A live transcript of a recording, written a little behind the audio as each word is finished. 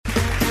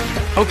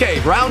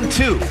Okay, round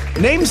 2.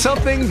 Name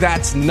something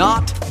that's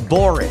not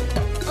boring.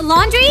 A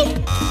laundry?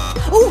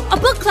 Ooh, a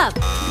book club.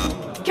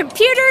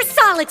 Computer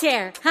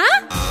solitaire,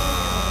 huh?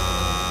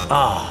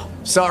 Ah,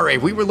 sorry,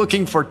 we were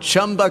looking for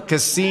Chumba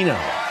Casino.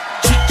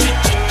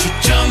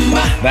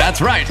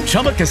 That's right,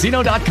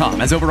 ChumbaCasino.com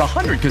has over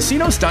 100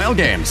 casino-style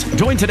games.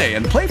 Join today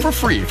and play for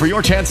free for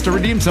your chance to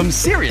redeem some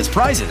serious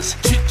prizes.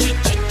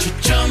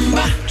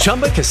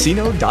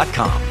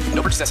 ChumbaCasino.com.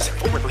 No purchase necessary.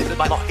 Void where prohibited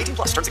by law. 18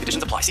 plus terms and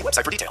conditions apply. See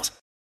website for details.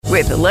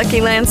 With the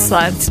Lucky Land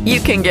Slots, you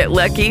can get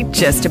lucky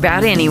just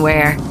about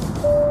anywhere.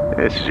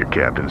 This is your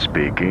captain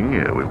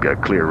speaking. We've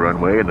got clear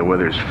runway and the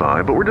weather's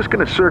fine, but we're just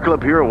going to circle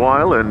up here a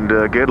while and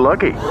get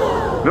lucky.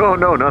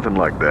 No, nothing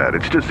like that.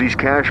 It's just these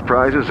cash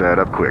prizes add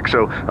up quick.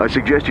 So I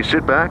suggest you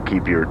sit back,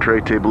 keep your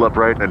tray table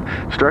upright, and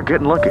start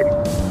getting lucky.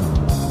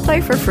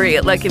 Play for free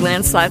at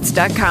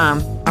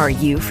LuckyLandSlots.com. Are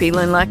you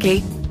feeling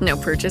lucky? No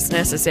purchase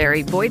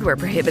necessary. Void where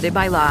prohibited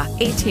by law.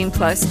 18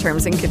 plus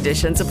terms and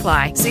conditions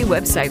apply. See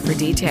website for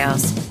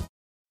details.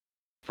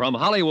 From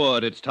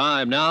Hollywood, it's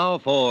time now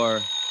for...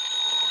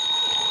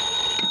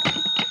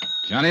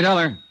 Johnny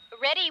Dollar.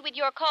 Ready with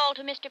your call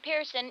to Mr.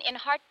 Pearson in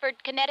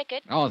Hartford,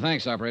 Connecticut. Oh,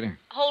 thanks, operator.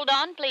 Hold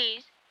on,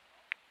 please.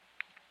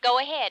 Go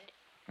ahead.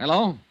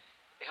 Hello?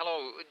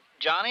 Hello,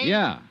 Johnny?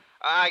 Yeah.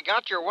 I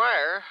got your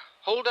wire.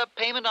 Hold up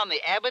payment on the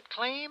Abbott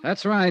claim?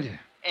 That's right.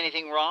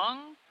 Anything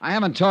wrong? I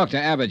haven't talked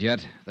to Abbott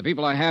yet. The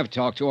people I have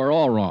talked to are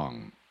all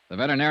wrong. The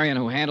veterinarian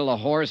who handled a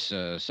horse,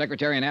 a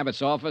secretary in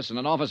Abbott's office, and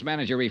an office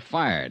manager he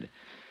fired.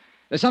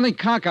 There's something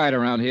cockeyed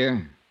around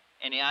here.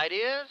 Any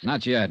ideas?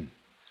 Not yet.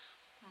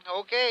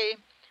 Okay.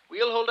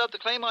 We'll hold up the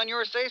claim on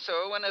your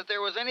say-so, and if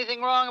there was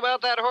anything wrong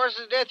about that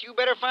horse's death, you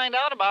better find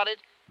out about it.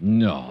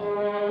 No.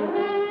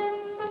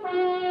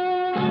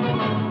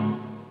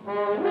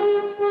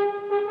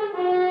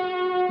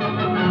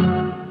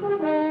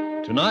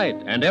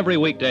 Tonight and every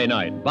weekday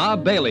night,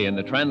 Bob Bailey in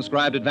the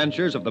transcribed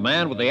adventures of the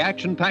man with the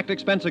action-packed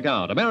expense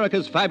account,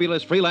 America's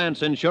fabulous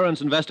freelance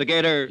insurance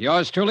investigator.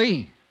 Yours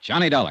truly,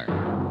 Johnny Dollar.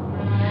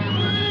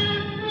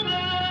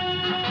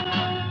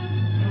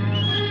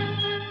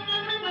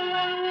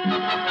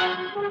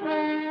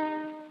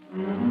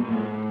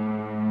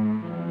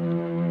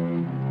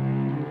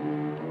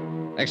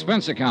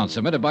 Expense account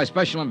submitted by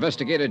Special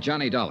Investigator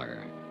Johnny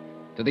Dollar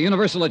to the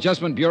Universal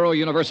Adjustment Bureau,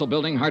 Universal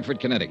Building, Hartford,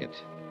 Connecticut.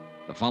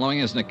 The following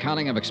is an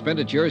accounting of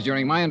expenditures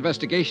during my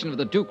investigation of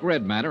the Duke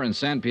Red matter in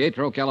San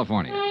Pietro,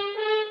 California.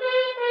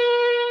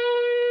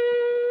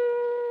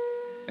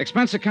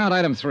 Expense account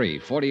item 3,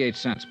 48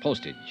 cents,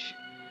 postage.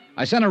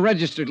 I sent a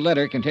registered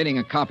letter containing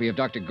a copy of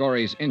Dr.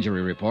 Gorey's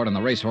injury report on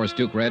the racehorse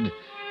Duke Red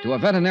to a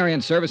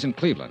veterinarian service in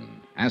Cleveland,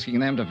 asking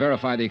them to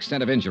verify the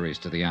extent of injuries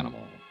to the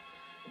animal.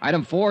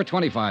 Item 4,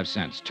 25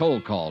 cents, toll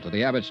call to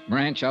the Abbott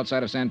ranch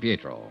outside of San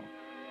Pietro.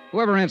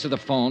 Whoever answered the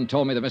phone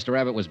told me that Mr.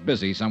 Abbott was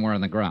busy somewhere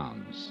in the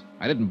grounds.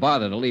 I didn't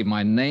bother to leave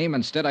my name.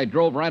 Instead, I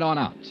drove right on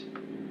out.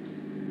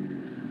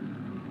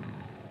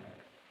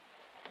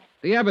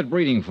 The Abbott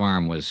breeding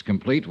farm was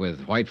complete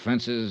with white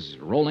fences,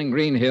 rolling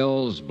green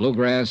hills,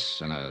 bluegrass,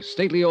 and a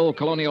stately old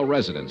colonial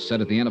residence set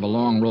at the end of a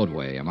long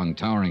roadway among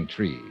towering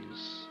trees.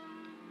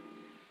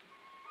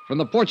 From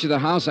the porch of the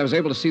house, I was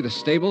able to see the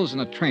stables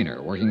and a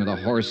trainer working with a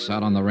horse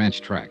out on the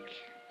ranch track.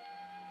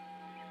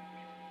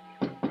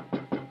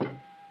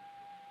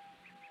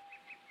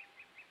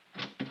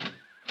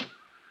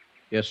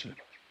 Yes, sir.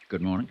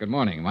 Good morning. Good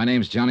morning. My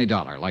name's Johnny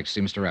Dollar. I'd like to see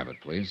Mr.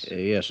 Abbott, please.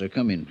 Yes, sir.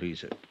 Come in,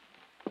 please, sir.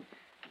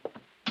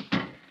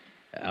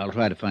 I'll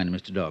try to find him,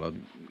 Mr. Dollar.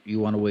 You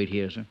want to wait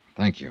here, sir?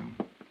 Thank you.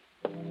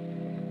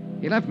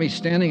 He left me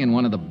standing in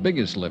one of the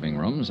biggest living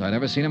rooms I'd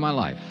ever seen in my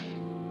life.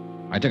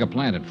 I took a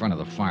plant in front of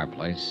the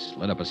fireplace,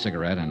 lit up a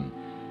cigarette, and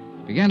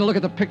began to look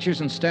at the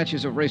pictures and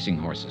statues of racing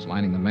horses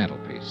lining the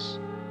mantelpiece.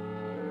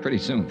 Pretty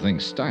soon,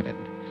 things started.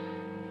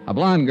 A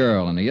blonde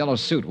girl in a yellow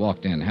suit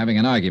walked in, having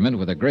an argument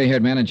with a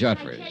gray-haired man in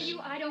jotters.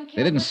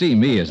 They didn't see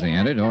me as they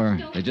entered, or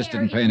they just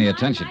didn't pay any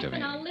attention to me.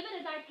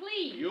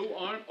 You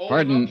aren't old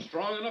Pardon? enough,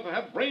 strong enough, or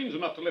have brains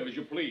enough to live as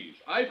you please.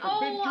 I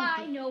forbid you to...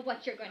 I know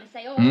what you're going to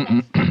say.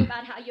 That stuff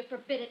about how you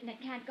forbid it and it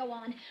can't go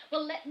on.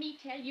 Well, let me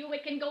tell you,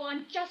 it can go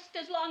on just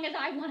as long as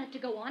I want it to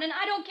go on, and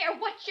I don't care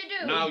what you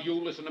do. Now, you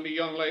listen to me,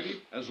 young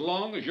lady. As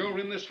long as you're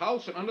in this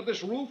house and under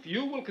this roof,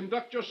 you will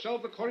conduct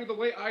yourself according to the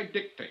way I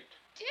dictate.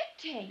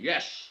 Dictate?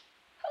 Yes.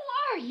 Who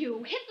are you,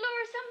 Hitler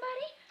or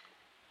somebody?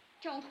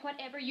 Don't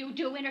whatever you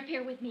do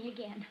interfere with me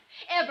again.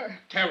 Ever.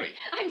 Terry.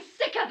 I'm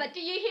sick of it. Do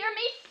you hear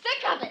me?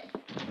 Sick of it.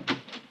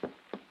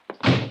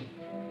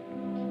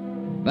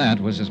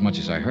 That was as much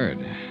as I heard.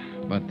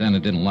 But then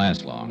it didn't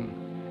last long.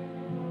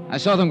 I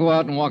saw them go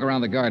out and walk around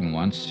the garden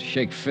once,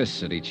 shake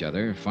fists at each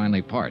other,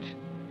 finally part.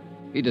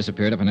 He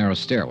disappeared up a narrow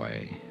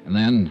stairway. And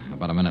then,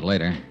 about a minute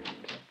later...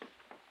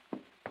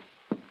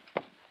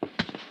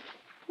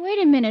 Wait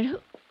a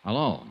minute.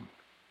 Hello.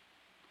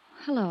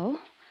 Hello.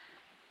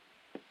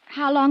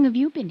 How long have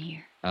you been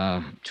here?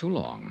 Too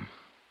long.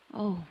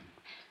 Oh.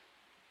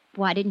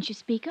 Why didn't you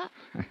speak up?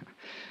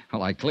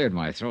 Well, I cleared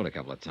my throat a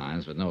couple of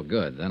times, but no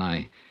good. Then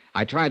I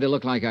tried to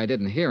look like I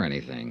didn't hear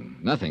anything.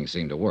 Nothing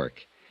seemed to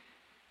work.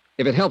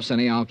 If it helps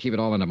any, I'll keep it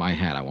all under my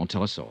hat. I won't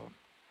tell a soul.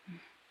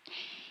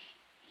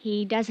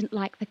 He doesn't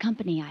like the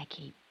company I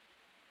keep.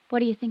 What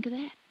do you think of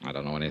that? I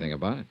don't know anything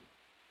about it.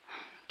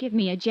 Give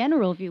me a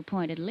general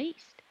viewpoint at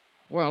least.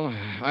 Well,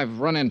 I've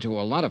run into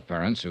a lot of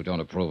parents who don't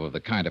approve of the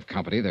kind of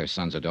company their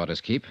sons or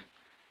daughters keep.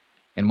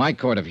 In my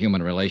court of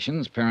human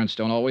relations, parents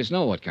don't always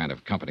know what kind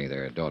of company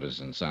their daughters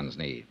and sons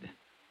need.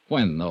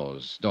 When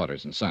those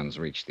daughters and sons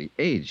reach the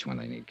age when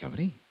they need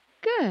company.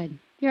 Good.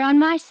 You're on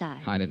my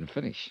side. I didn't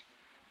finish.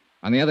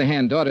 On the other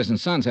hand, daughters and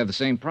sons have the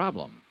same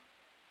problem.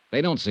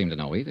 They don't seem to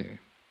know either.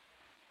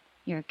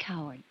 You're a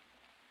coward.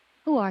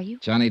 Who are you?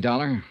 Johnny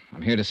Dollar,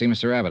 I'm here to see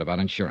Mr. Abbott about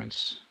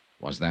insurance.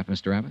 Was that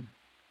Mr. Abbott?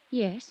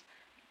 Yes.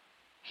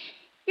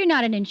 You're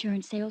not an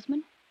insurance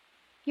salesman.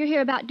 You're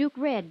here about Duke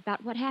Red,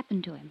 about what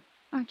happened to him,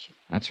 aren't you?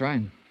 That's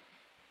right.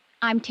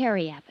 I'm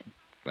Terry Abbott.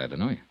 Glad to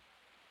know you.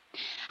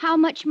 How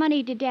much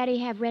money did Daddy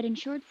have Red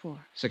insured for?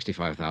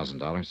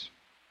 $65,000.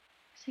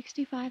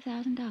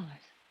 $65,000.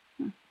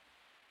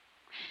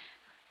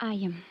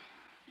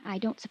 I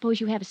don't suppose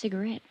you have a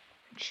cigarette.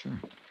 Sure.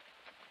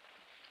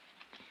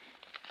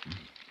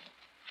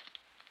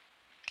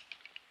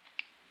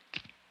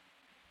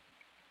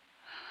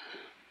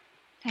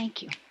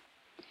 Thank you.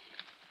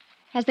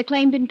 Has the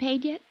claim been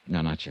paid yet?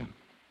 No, not yet.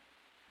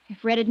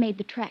 If Red had made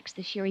the tracks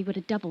this year, he would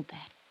have doubled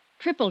that.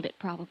 Tripled it,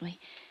 probably.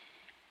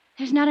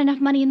 There's not enough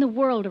money in the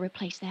world to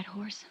replace that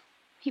horse.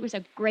 He was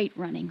a great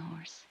running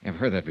horse. I've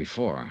heard that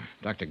before.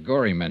 Dr.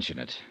 Gorey mentioned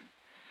it.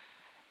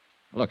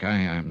 Look,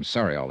 I'm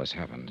sorry all this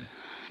happened.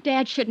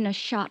 Dad shouldn't have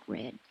shot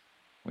Red.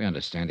 We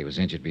understand he was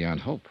injured beyond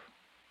hope.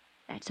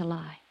 That's a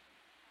lie.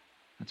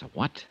 That's a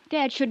what?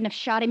 Dad shouldn't have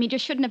shot him. He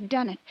just shouldn't have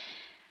done it.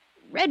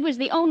 Red was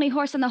the only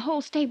horse in the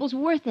whole stable's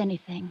worth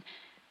anything.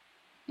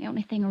 The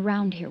only thing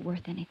around here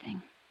worth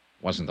anything.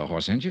 Wasn't the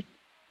horse injured?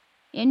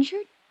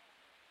 Injured?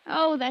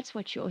 Oh, that's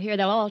what you'll hear.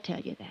 They'll all tell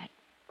you that.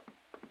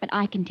 But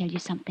I can tell you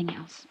something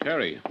else.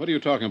 Terry, what are you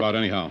talking about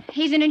anyhow?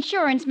 He's an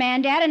insurance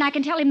man, Dad, and I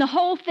can tell him the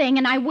whole thing,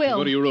 and I will.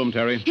 Go to your room,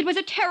 Terry. It was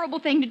a terrible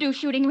thing to do,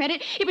 shooting Red.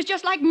 It was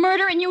just like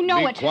murder, and you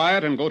know it. Be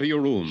quiet and go to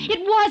your room. It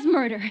was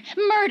murder.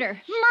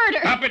 Murder. Murder.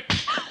 Stop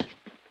it!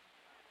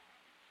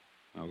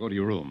 Now go to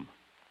your room.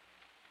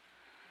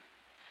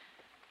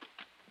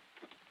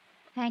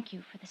 Thank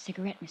you for the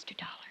cigarette, Mr.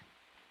 Dollar.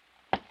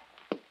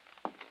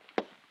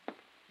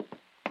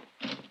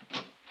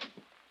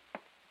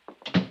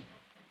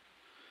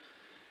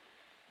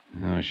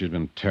 Oh, she's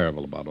been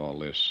terrible about all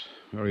this.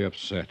 Very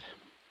upset.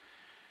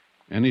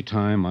 Any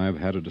time I've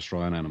had to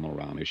destroy an animal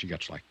around here, she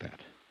gets like that.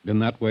 Been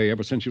that way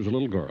ever since she was a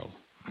little girl.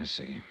 I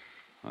see.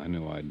 I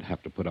knew I'd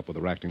have to put up with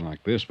her acting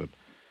like this, but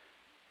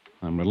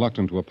I'm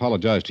reluctant to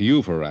apologize to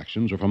you for her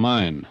actions or for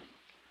mine.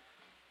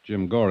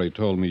 Jim Gorey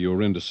told me you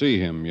were in to see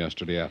him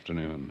yesterday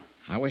afternoon.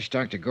 I wish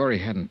Dr. Gorey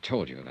hadn't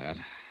told you that.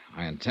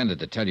 I intended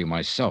to tell you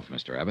myself,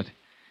 Mr. Abbott.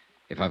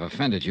 If I've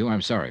offended you,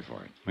 I'm sorry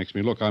for it. Makes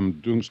me look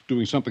I'm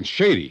doing something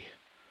shady.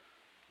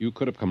 You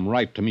could have come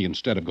right to me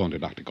instead of going to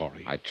Dr.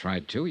 Gorey. I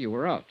tried to. You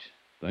were out.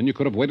 Then you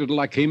could have waited till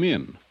I came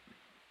in.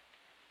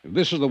 If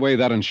this is the way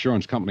that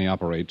insurance company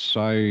operates,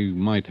 I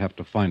might have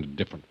to find a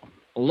different one.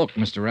 Look,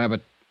 Mr.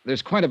 Abbott,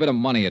 there's quite a bit of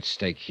money at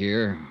stake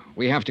here.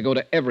 We have to go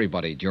to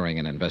everybody during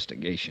an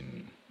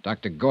investigation.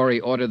 Dr. Gorey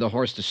ordered the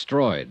horse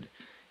destroyed.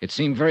 It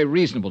seemed very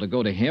reasonable to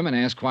go to him and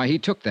ask why he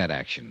took that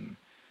action.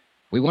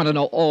 We want to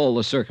know all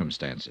the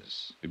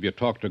circumstances. If you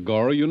talk to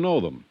Gorey, you know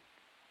them.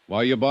 Why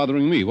are you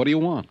bothering me? What do you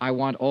want? I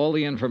want all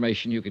the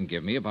information you can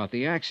give me about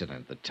the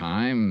accident. The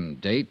time,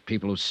 date,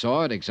 people who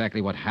saw it, exactly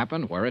what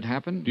happened, where it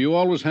happened. Do you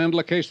always handle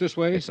a case this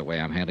way? It's the way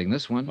I'm handling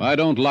this one. I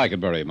don't like it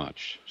very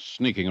much,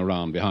 sneaking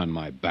around behind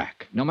my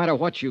back. No matter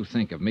what you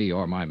think of me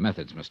or my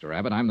methods, Mr.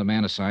 Abbott, I'm the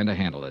man assigned to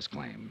handle this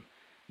claim.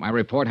 My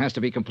report has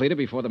to be completed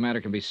before the matter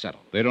can be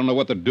settled. They don't know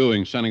what they're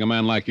doing, sending a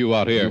man like you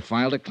out here. You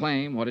filed a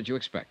claim. What did you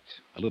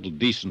expect? A little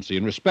decency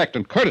and respect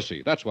and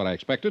courtesy. That's what I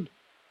expected.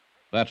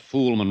 That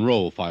fool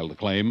Monroe filed a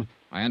claim.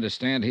 I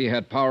understand he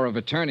had power of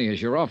attorney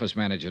as your office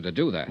manager to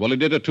do that. Well, he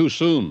did it too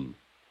soon.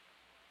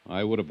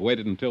 I would have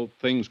waited until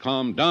things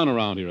calmed down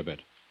around here a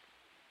bit.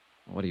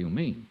 What do you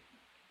mean?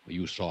 Well,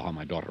 you saw how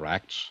my daughter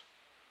acts.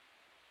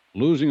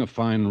 Losing a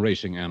fine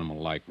racing animal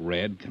like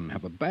Red can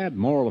have a bad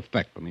moral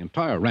effect on the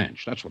entire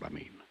ranch. That's what I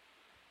mean.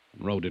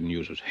 Monroe didn't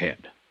use his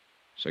head.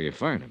 So you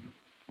fired him?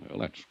 Well,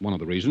 that's one of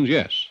the reasons,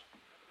 yes.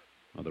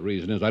 Another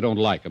reason is I don't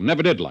like him.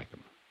 Never did like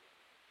him.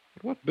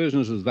 But what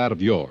business is that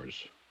of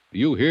yours? Are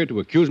you here to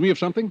accuse me of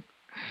something?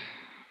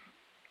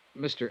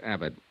 Mr.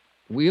 Abbott,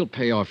 we'll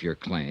pay off your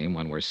claim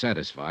when we're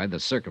satisfied the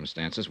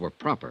circumstances were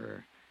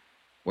proper.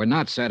 We're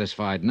not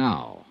satisfied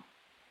now.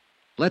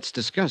 Let's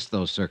discuss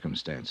those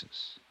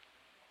circumstances.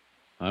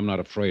 I'm not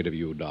afraid of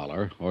you,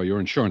 Dollar, or your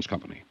insurance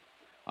company.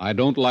 I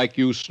don't like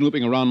you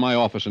snooping around my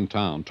office in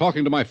town,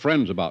 talking to my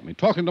friends about me,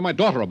 talking to my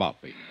daughter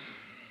about me.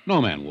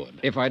 No man would.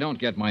 If I don't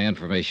get my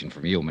information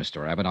from you,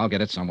 Mr. Abbott, I'll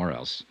get it somewhere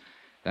else.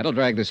 That'll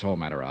drag this whole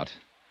matter out.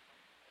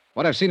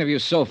 What I've seen of you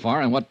so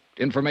far and what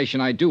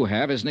information I do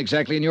have isn't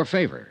exactly in your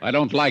favor. I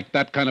don't like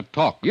that kind of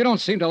talk. You don't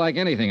seem to like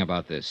anything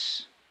about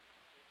this.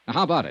 Now,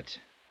 how about it?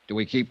 Do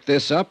we keep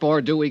this up,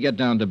 or do we get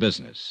down to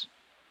business?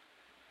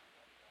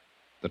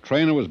 The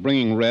trainer was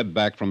bringing Red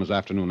back from his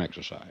afternoon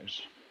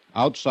exercise.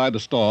 Outside the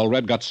stall,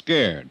 Red got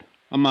scared.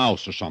 A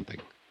mouse or something.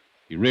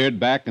 He reared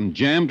back and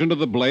jammed into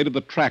the blade of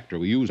the tractor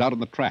we use out on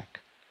the track.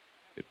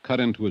 It cut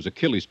into his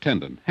Achilles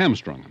tendon,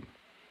 hamstrung him.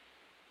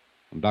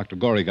 When Dr.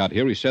 Gorey got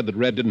here, he said that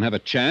Red didn't have a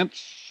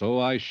chance, so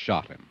I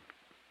shot him.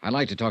 I'd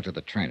like to talk to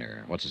the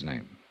trainer. What's his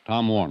name?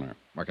 Tom Warner.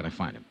 Where can I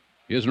find him?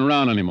 He isn't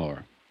around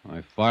anymore.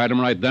 I fired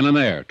him right then and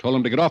there. Told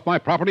him to get off my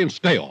property and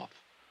stay off.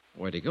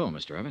 Where'd he go,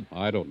 Mr. Abbott?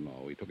 I don't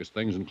know. He took his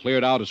things and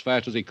cleared out as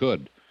fast as he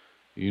could.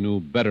 He knew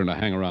better than to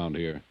hang around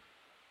here.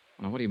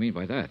 Well, what do you mean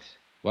by that?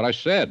 What I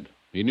said.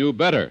 He knew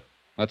better.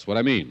 That's what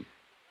I mean.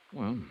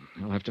 Well,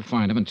 I'll have to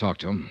find him and talk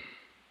to him.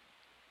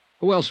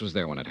 Who else was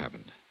there when it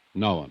happened?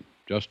 No one.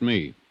 Just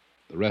me.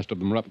 The rest of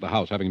them were up at the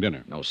house having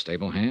dinner. No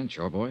stable hand,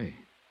 chore boy?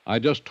 I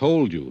just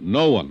told you.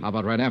 No one. How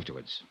about right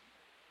afterwards?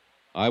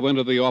 I went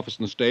to the office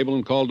in the stable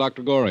and called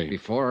Dr. Gorey.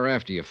 Before or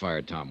after you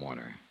fired Tom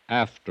Warner?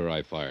 After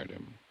I fired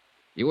him.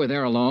 You were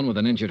there alone with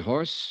an injured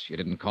horse? You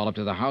didn't call up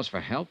to the house for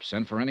help,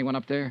 send for anyone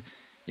up there?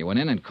 You went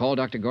in and called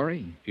Dr.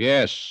 Gorey?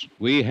 Yes,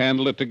 we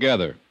handled it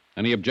together.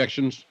 Any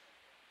objections?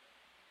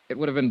 It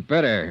would have been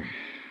better.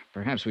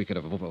 Perhaps we could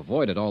have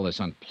avoided all this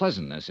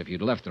unpleasantness if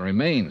you'd left the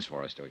remains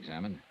for us to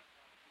examine.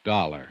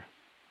 Dollar.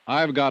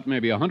 I've got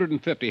maybe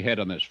 150 head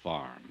on this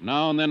farm.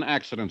 Now and then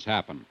accidents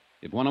happen.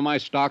 If one of my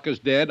stock is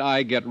dead,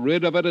 I get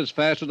rid of it as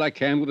fast as I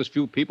can with as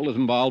few people as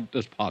involved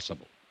as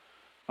possible.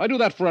 I do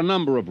that for a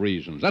number of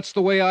reasons. That's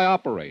the way I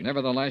operate.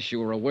 Nevertheless, you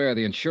were aware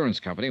the insurance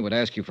company would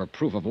ask you for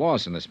proof of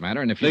loss in this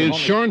matter, and if the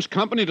insurance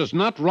company does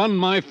not run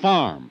my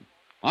farm.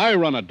 I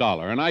run a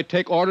dollar, and I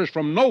take orders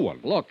from no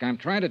one. Look, I'm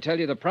trying to tell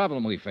you the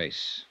problem we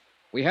face.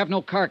 We have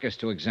no carcass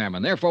to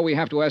examine. Therefore, we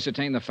have to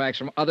ascertain the facts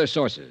from other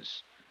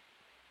sources.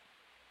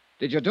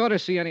 Did your daughter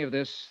see any of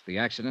this? The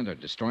accident or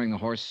destroying the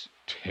horse?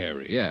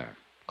 Terry. Yeah.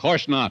 Of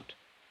course not.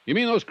 You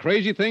mean those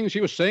crazy things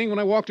she was saying when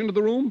I walked into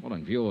the room? Well,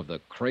 in view of the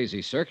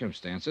crazy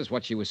circumstances,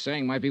 what she was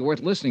saying might be worth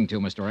listening to,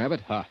 Mr.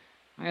 Abbott. Huh.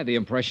 I had the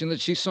impression that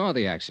she saw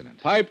the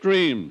accident. Pipe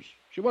dreams.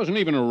 She wasn't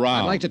even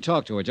around. I'd like to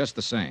talk to her just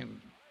the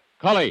same.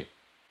 Cully!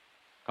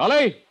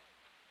 Cully!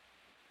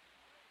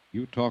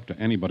 You talk to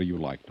anybody you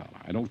like, Dollar.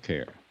 I don't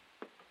care.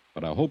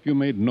 But I hope you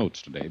made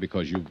notes today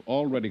because you've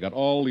already got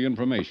all the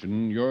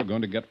information you're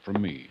going to get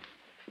from me.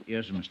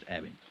 Yes, sir, Mr.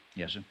 Abbott.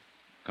 Yes, sir.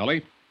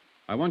 Cully,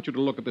 I want you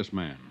to look at this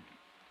man.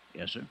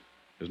 Yes, sir.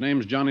 His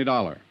name's Johnny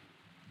Dollar.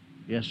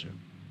 Yes, sir.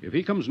 If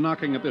he comes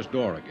knocking at this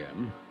door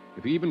again,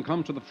 if he even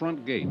comes to the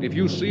front gate, if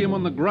you see him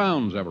on the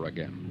grounds ever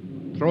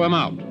again, throw him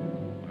out.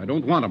 I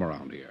don't want him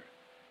around here.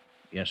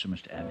 Yes, sir,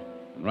 Mr. Abbott.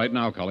 And right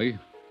now, Cully,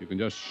 you can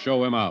just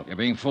show him out. You're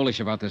being foolish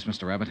about this,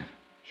 Mr. Abbott.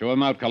 Show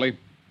him out, Cully.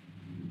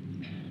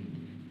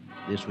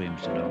 This way,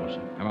 Mr. Dollar,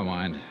 sir. Never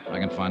mind. I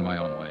can find my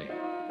own way.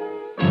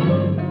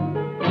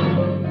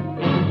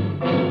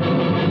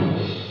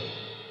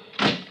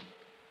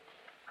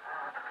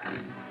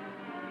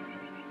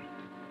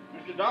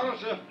 Mr. Dollar,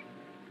 sir.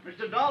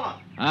 Mr. Dollar.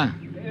 Huh?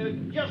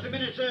 Just a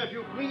minute, sir, if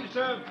you please,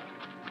 sir.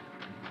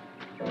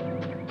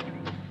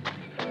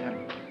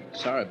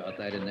 Sorry about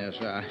that in there,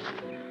 sir.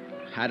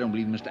 I don't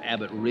believe Mr.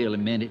 Abbott really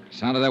meant it.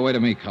 Sounded that way to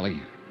me,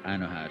 Cully. I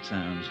know how it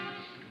sounds.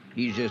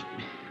 He's just,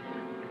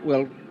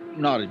 well,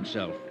 not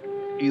himself.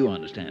 You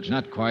understand, sir.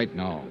 Not quite,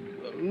 no.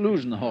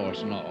 Losing the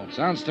horse and all.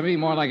 Sounds to me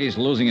more like he's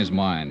losing his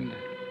mind.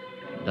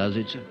 Does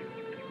it, sir?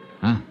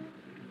 Huh?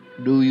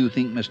 Do you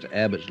think Mr.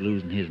 Abbott's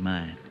losing his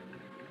mind?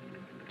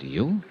 Do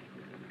you?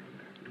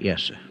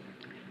 Yes, sir.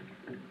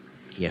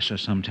 Yes, sir,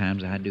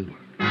 sometimes I do.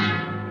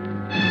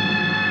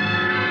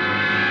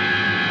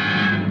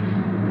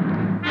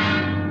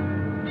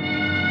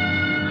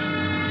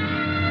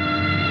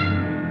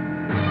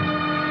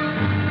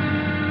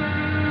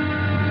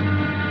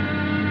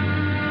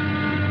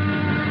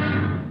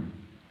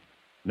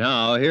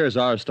 Now, here's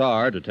our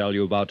star to tell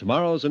you about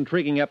tomorrow's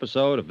intriguing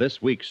episode of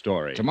this week's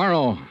story.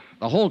 Tomorrow,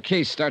 the whole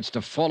case starts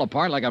to fall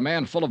apart like a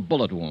man full of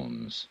bullet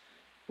wounds,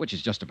 which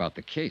is just about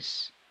the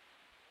case.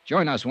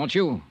 Join us, won't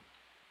you?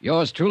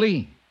 Yours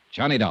truly,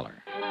 Johnny Dollar.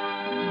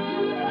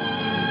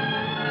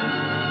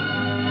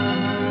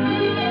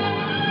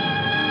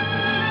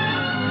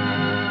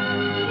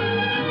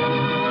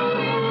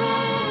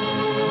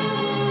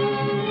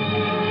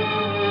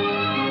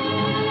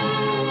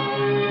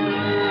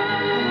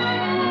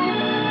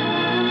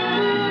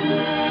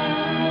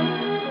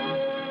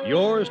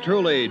 Yours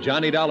truly,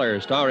 Johnny Dollar,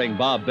 starring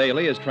Bob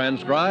Bailey, is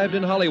transcribed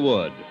in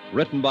Hollywood.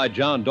 Written by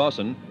John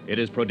Dawson, it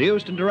is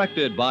produced and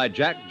directed by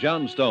Jack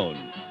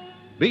Johnstone.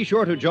 Be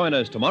sure to join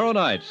us tomorrow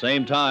night,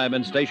 same time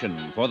and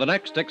station, for the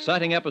next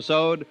exciting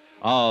episode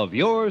of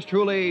Yours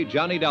truly,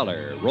 Johnny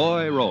Dollar.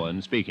 Roy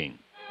Rowan speaking.